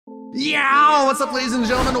Yeah, what's up ladies and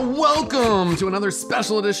gentlemen? Welcome to another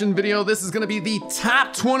special edition video. This is gonna be the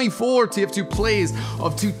top 24 TF2 plays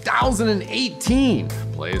of 2018.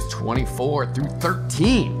 Plays 24 through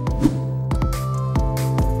 13.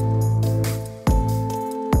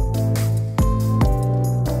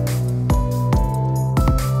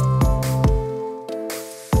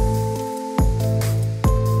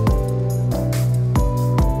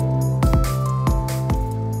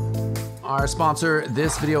 Our sponsor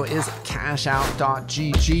this video is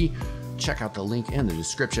cashout.gg. Check out the link in the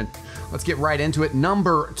description. Let's get right into it.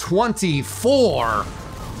 Number 24.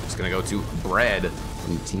 It's gonna go to Bread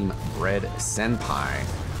from Team Bread Senpai.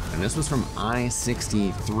 And this was from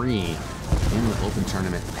I-63 in the open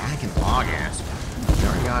tournament back in August. He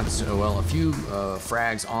already got, a few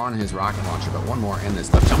frags on his rocket launcher, but one more in this.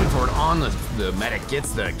 But jumping forward on the medic,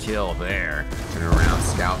 gets the kill there. Turning around,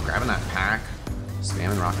 Scout, grabbing that pack.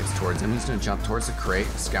 Spamming rockets towards him. He's gonna jump towards the crate.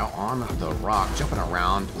 Scout on the rock, jumping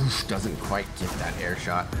around. Oof, doesn't quite get that air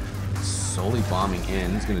shot. Slowly bombing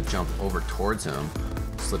in. He's gonna jump over towards him.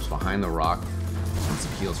 Slips behind the rock. Gets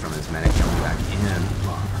some heals from his medic, jumping back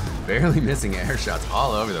in. Barely missing air shots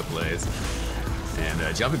all over the place.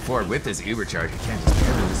 And jumping forward with this uber charge. Again, just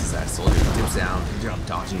barely misses that soldier. Dips down,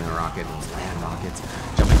 dodging the rocket. Those land rockets.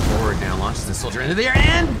 Jumping forward now, launches the soldier into the air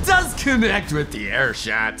and does connect with the air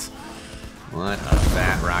shot. What a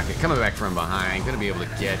fat rocket. Coming back from behind. Gonna be able to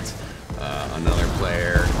get another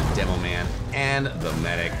player, the demo man, and the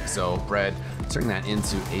medic. So Bread turning that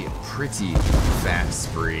into a pretty fat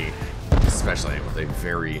spree, especially with a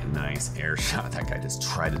very nice air shot. That guy just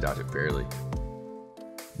tried to dodge it barely.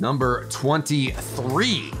 Number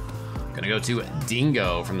 23. Gonna go to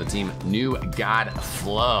Dingo from the team New God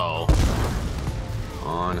Flow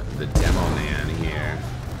on the demo man here.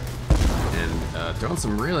 And throwing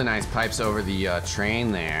some really nice pipes over the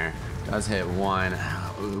train there. Does hit one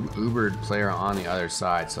Ubered player on the other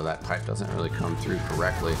side, so that pipe doesn't really come through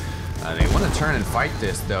correctly. They want to turn and fight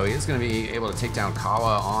this though. He is going to be able to take down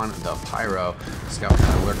Kawa on the pyro. Scout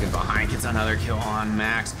kind of lurking behind, gets another kill on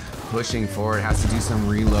Max. Pushing forward, has to do some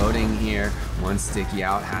reloading here. One sticky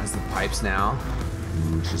out, has the pipes now.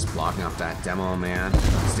 Just blocking off that demo man.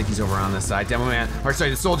 Sticky's over on the side. Demo man, or sorry,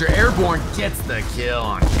 the soldier airborne gets the kill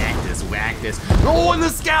on Cactus Wactus. Oh, and the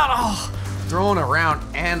scout, thrown around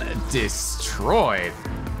and destroyed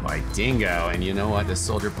by Dingo. And you know what? The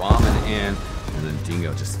soldier bombing in, and then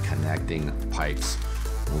Dingo just connecting pipes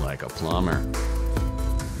like a plumber.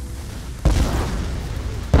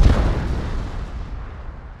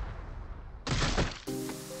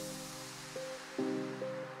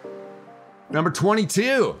 Number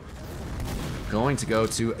 22, going to go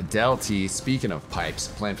to Del T. Speaking of pipes,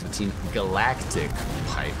 playing for the team Galactic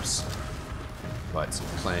Pipes, but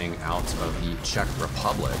playing out of the Czech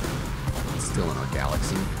Republic, still in our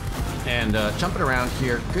galaxy. And jumping around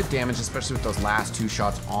here, good damage, especially with those last two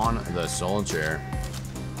shots on the soldier.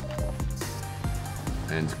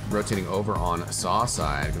 And rotating over on Saw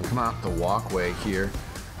side, gonna come out the walkway here,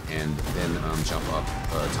 and then jump up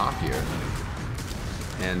top here.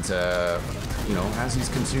 And you know, as he's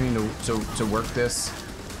continuing to work this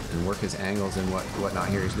and work his angles and whatnot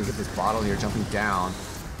here, he's gonna get this bottle here, jumping down.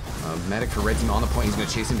 Medic for red team on the point. He's gonna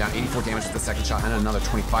chase him down. 84 damage with the second shot and another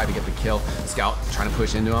 25 to get the kill. Scout trying to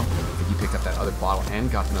push into him. I think he picked up that other bottle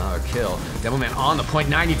and got another kill. Demo man on the point,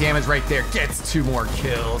 90 damage right there. Gets two more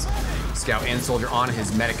kills. Scout and soldier on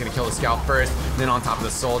his medic, gonna kill the scout first. Then on top of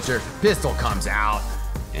the soldier, pistol comes out,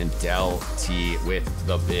 and Del T with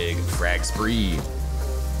the big frag spree.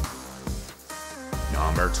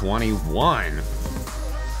 Number 21.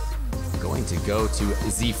 Going to go to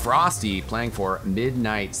Z Frosty, playing for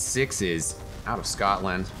Midnight Sixes out of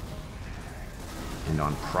Scotland. And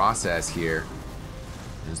on process here,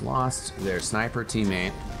 has lost their sniper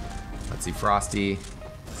teammate. Let's see, Frosty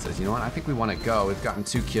says, you know what, I think we want to go. We've gotten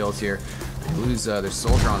 2 kills here. They lose their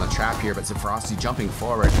soldier on the trap here, but Frosty jumping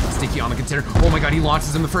forward. Sticky on the contender. Oh my god, he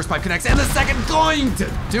launches him. The first pipe connects, and the second going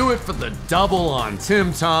to do it for the double on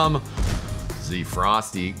Tim Tum. Z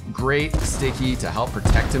Frosty, great sticky to help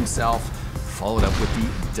protect himself, followed up with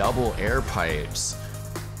the double air pipes.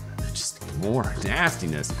 Just more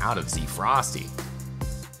nastiness out of Z Frosty.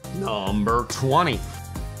 Number 20.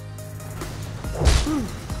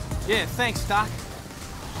 Yeah, thanks, Doc.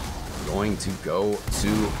 Going to go to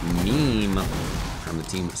Meme from the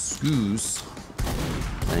team Scoos,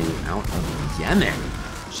 playing out of Yemen.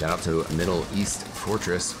 Shout out to Middle East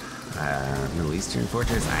Fortress. Middle Eastern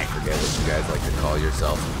Fortress? I forget what you guys like to call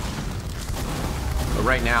yourself. But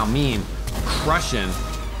right now, Meme crushing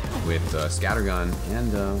with Scattergun,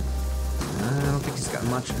 and I don't think he's got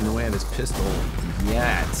much in the way of his pistol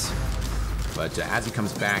yet. But as he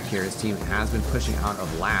comes back here, his team has been pushing out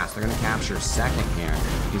of last. They're going to capture second here.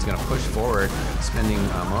 He's going to push forward, spending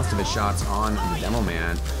most of his shots on the Demo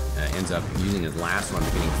Man. Ends up using his last one,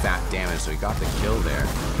 getting fat damage, so he got the kill there.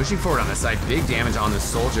 Pushing forward on this side, big damage on the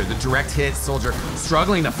soldier. The direct hit soldier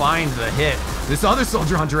struggling to find the hit. This other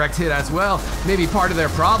soldier on direct hit as well. Maybe part of their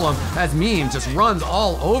problem as Meme just runs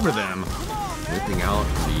all over them. Whipping out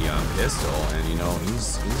the pistol, and you know,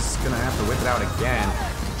 he's gonna have to whip it out again.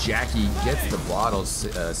 Jackie gets the bottle,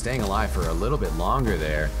 staying alive for a little bit longer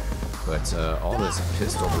there, but all this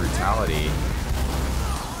pistol brutality.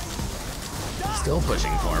 Still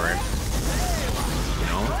pushing forward. You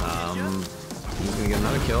know, he's gonna get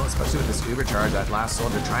another kill, especially with this uber charge. That last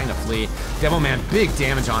soldier trying to flee. Demo Man, big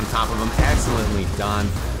damage on top of him. Excellently done.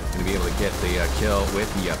 Gonna be able to get the kill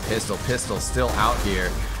with the pistol. Pistol still out here.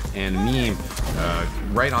 And Meme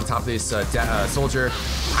right on top of this soldier.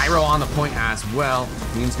 Pyro on the point as well.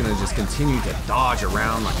 Meme's gonna just continue to dodge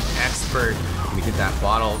around like an expert. Gonna get that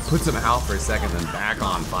bottle, puts him out for a second, then back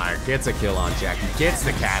on fire. Gets a kill on Jackie, gets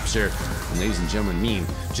the capture. And ladies and gentlemen, Meme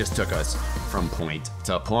just took us from point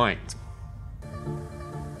to point.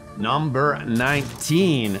 Number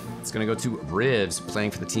 19, it's gonna go to Rivs,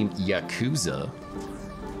 playing for the team Yakuza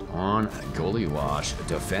on goalie wash,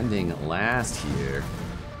 defending last here.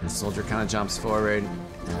 The soldier kind of jumps forward,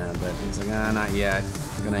 but he's like, not yet.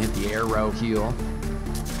 He's gonna hit the arrow heal.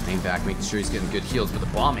 Aim back, making sure he's getting good heals, but the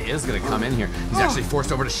bomb is gonna come in here. He's actually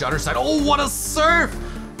forced over to Shutter side. Oh, what a surf!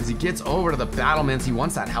 As he gets over to the battlements, he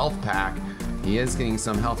wants that health pack. He is getting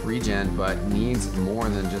some health regen, but needs more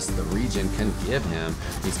than just the regen can give him.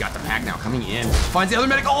 He's got the pack now coming in. Finds the other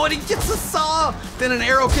medic. Oh, and he gets a saw! Then an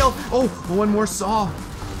arrow kill. Oh, one more saw.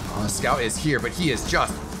 Scout is here, but he is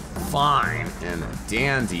just fine and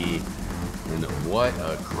dandy. And what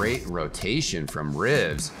a great rotation from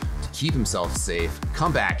Rivs to keep himself safe,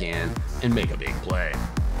 come back in, and make a big play.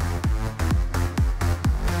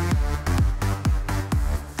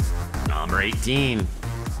 Number 18,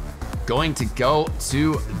 going to go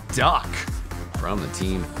to Duck from the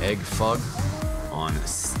team Egg Fug on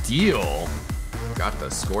Steel. Got the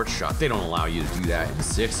scorch shot. They don't allow you to do that in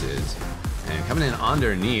sixes. And coming in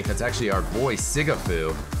underneath, that's actually our boy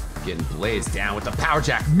Sigafu. Getting blazed down with the power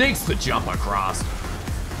jack, makes the jump across.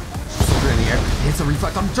 Soldier in the air, hits a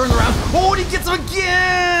reflect, turns around. Oh, and he gets him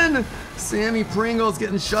again! Sammy Pringle's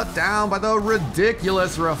getting shut down by the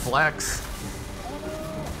ridiculous reflex.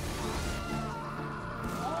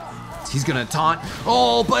 He's gonna taunt.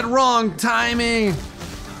 Oh, but wrong timing.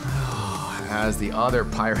 As the other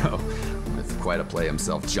Pyro, with quite a play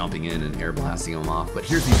himself, jumping in and air blasting him off. But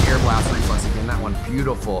here's the air blast reflex again, that one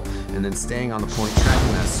beautiful. And then staying on the point,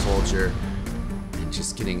 tracking that soldier, and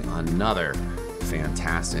just getting another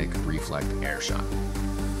fantastic reflect air shot.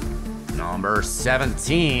 Number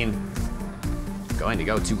 17, going to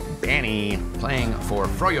go to Banny, playing for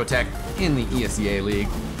Froyotech in the ESEA League.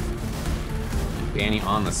 Banny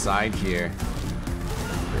on the side here.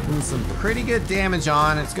 Putting some pretty good damage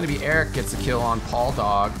on. It's gonna be Eric gets a kill on Paul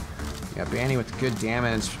Dog. You got Banny with good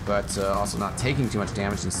damage, but also not taking too much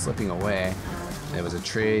damage and slipping away. It was a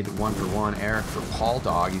trade 1-for-1 Eric for Paul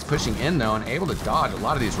Dog. He's pushing in though and able to dodge a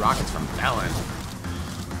lot of these rockets from Bellin.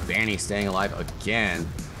 Banny staying alive again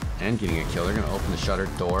and getting a kill. They're gonna open the shutter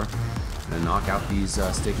door and knock out these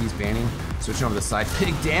stickies. Banny switching over the side,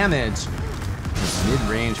 big damage.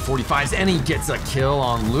 Mid-range 45s, and he gets a kill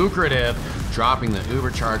on Lucrative, dropping the uber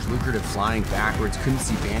charge. Lucrative flying backwards, couldn't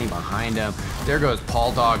see Banny behind him. There goes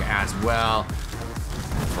Paul Dog as well.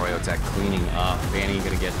 Froyotech cleaning up. Banny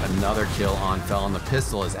gonna get another kill on Felon. The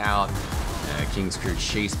pistol is out. King's Crew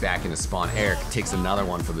chase back into spawn. Eric takes another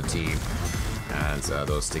one for the team as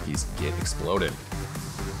those stickies get exploded.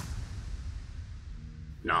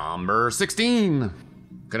 Number 16.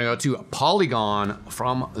 Gonna go to Polygon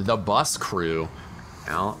from the Bus Crew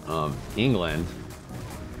out of England.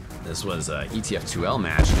 This was a ETF2L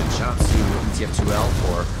match, and shout out to ETF2L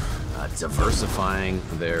for diversifying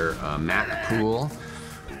their map pool.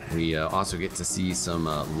 We also get to see some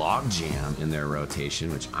Logjam in their rotation,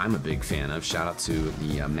 which I'm a big fan of. Shout out to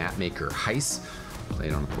the map maker Heiss,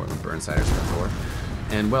 played on the Portland Burnsiders before.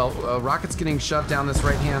 And well, Rocket's getting shoved down this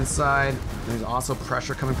right-hand side. There's also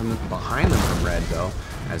pressure coming from behind them from Red, though,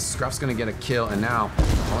 as Scruff's gonna get a kill, and now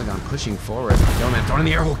Polygon pushing forward. Doman throwing in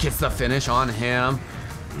the air, who gets the finish on him.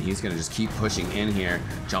 And he's gonna just keep pushing in here.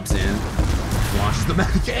 Jumps in, launches the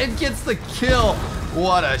medic, and gets the kill.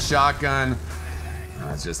 What a shotgun.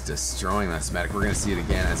 It's just destroying this medic. We're gonna see it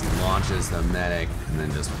again as he launches the medic and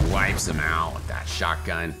then just wipes him out with that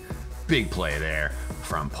shotgun. Big play there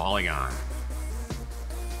from Polygon.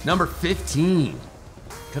 Number 15,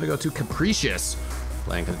 gonna go to Capricious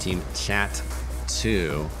playing for the team Chat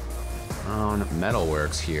 2 on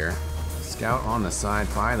Metalworks here. Scout on the side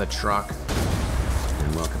by the truck.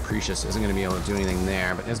 And well, Capricious isn't going to be able to do anything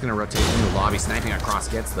there, but is going to rotate in the lobby, sniping across,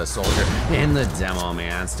 gets the soldier in the demo,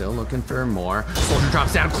 man. Still looking for more. Soldier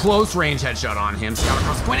drops down, close range headshot on him. Scout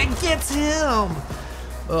across the point and gets him.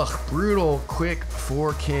 Ugh, brutal, quick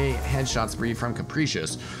 4K headshot spree from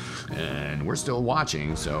Capricious. And we're still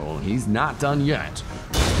watching, so he's not done yet.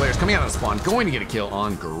 Players coming out of the spawn, going to get a kill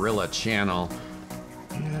on Gorilla Channel.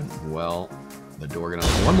 And well, the door gonna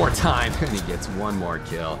open one more time, and he gets one more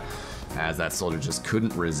kill, as that soldier just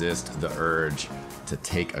couldn't resist the urge to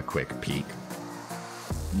take a quick peek.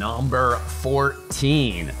 Number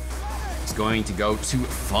 14 is going to go to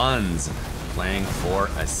Funds, playing for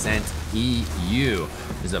Ascent EU.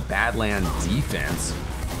 There's a Badland defense.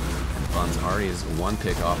 And Funds already is one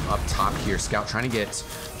pick up top here. Scout trying to get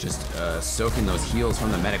just soaking those heals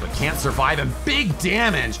from the medic, but can't survive, and big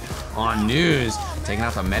damage on News. Taking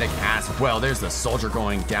out the medic as well. There's the soldier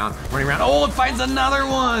going down, running around. Oh, it finds another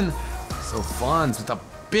one. So Funds with a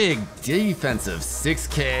big defensive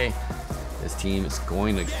 6K. This team is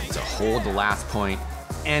going to hold the last point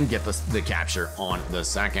and get the capture on the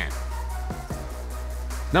second.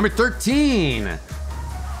 Number 13,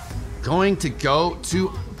 going to go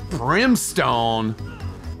to Brimstone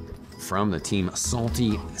from the team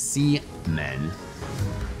Salty Seamen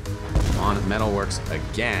on Metalworks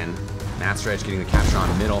again. Matt Stretch getting the capture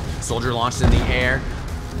on middle. Soldier launched in the air,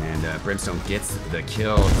 and Brimstone gets the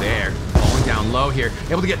kill there. Falling down low here,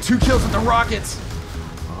 able to get 2 kills with the rockets.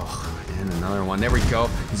 Oh, and another one. There we go.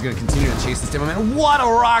 He's going to continue to chase this demo man. What a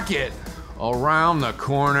rocket! Around the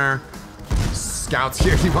corner. Scouts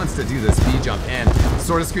here. He wants to do the speed jump and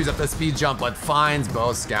sort of screws up the speed jump, but finds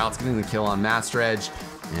both scouts, getting the kill on Matt Stretch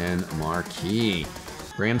and Marquis.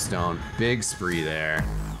 Brimstone, big spree there.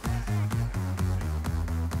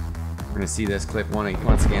 We're gonna see this clip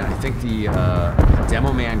once again. I think the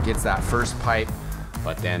demo man gets that first pipe,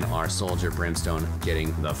 but then our soldier Brimstone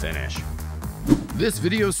getting the finish. This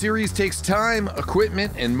video series takes time,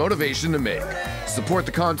 equipment, and motivation to make. Support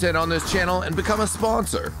the content on this channel and become a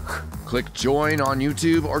sponsor. Click join on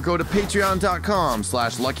YouTube or go to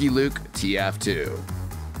patreon.com/LuckyLukeTF2.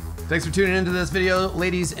 Thanks for tuning into this video,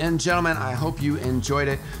 ladies and gentlemen. I hope you enjoyed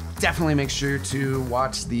it. Definitely make sure to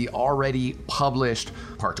watch the already published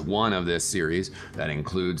part 1 of this series that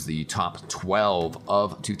includes the top 12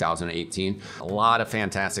 of 2018. A lot of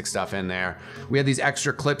fantastic stuff in there. We had these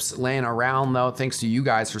extra clips laying around though, thanks to you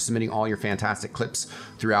guys for submitting all your fantastic clips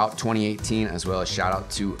throughout 2018, as well as shout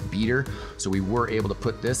out to Beater. So we were able to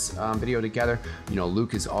put this video together. You know,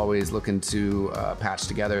 Luke is always looking to patch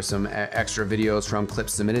together some extra videos from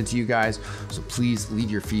clips submitted to you guys. So please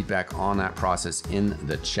leave your feedback on that process in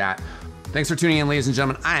the chat. Thanks for tuning in, ladies and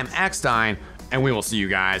gentlemen. I am Eckstein, and we will see you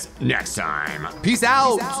guys next time. Peace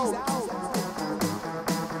out.